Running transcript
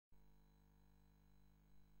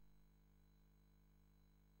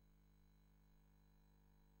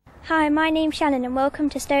Hi, my name's Shannon and welcome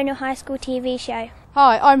to Stonehill High School TV show.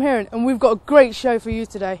 Hi, I'm Hiran and we've got a great show for you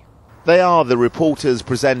today. They are the reporters,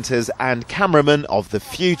 presenters and cameramen of the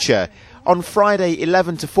future. On Friday,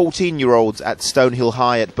 11 to 14-year-olds at Stonehill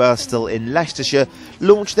High at Birstall in Leicestershire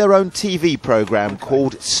launched their own TV programme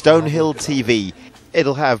called Stonehill TV.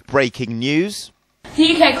 It'll have breaking news.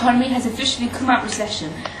 The UK economy has officially come out of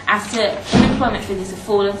recession after unemployment figures have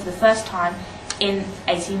fallen for the first time in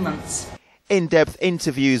 18 months. In-depth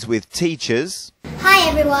interviews with teachers. Hi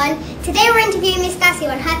everyone, today we're interviewing Miss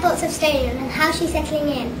Dassu on her thoughts of Stonehill and how she's settling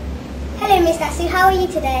in. Hello Miss Dassu, how are you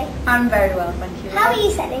today? I'm very well, thank you. How are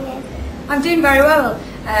you settling in? I'm doing very well.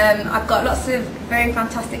 I've got lots of very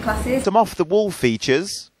fantastic classes. Some off-the-wall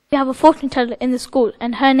features. We have a fortune teller in the school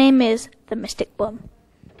and her name is the Mystic Bum.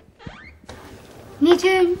 Me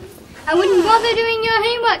too. I wouldn't bother doing your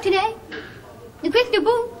homework today. The crystal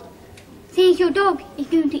ball says your dog is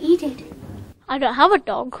going to eat it. I don't have a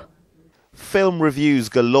dog. Film reviews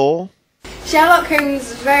galore. Sherlock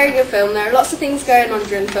Holmes is a very good film. There are lots of things going on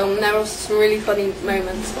during the film and there are also some really funny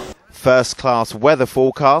moments. First-class weather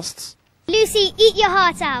forecasts. Lucy, eat your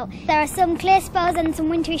heart out. There are some clear spells and some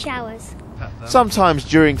wintry showers. Sometimes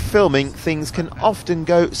during filming, things can often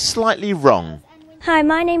go slightly wrong. Hi,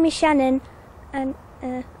 my name is Shannon and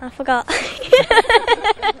I forgot.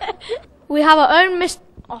 We have our own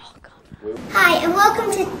Oh God. Hi and welcome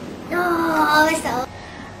to... Oh, Mr.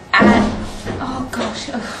 Oh gosh.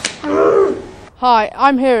 Hi,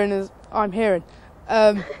 I'm Hiran.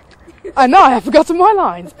 I know I have forgotten my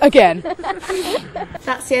lines again.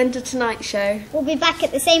 That's the end of tonight's show. We'll be back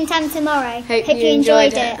at the same time tomorrow. Hope you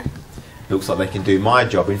enjoyed it. Looks like they can do my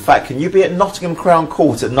job. In fact, can you be at Nottingham Crown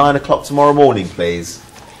Court at 9 o'clock tomorrow morning, please?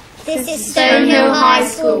 This is Stonehill High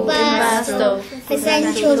School, Birstall, for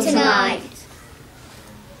Central Tonight.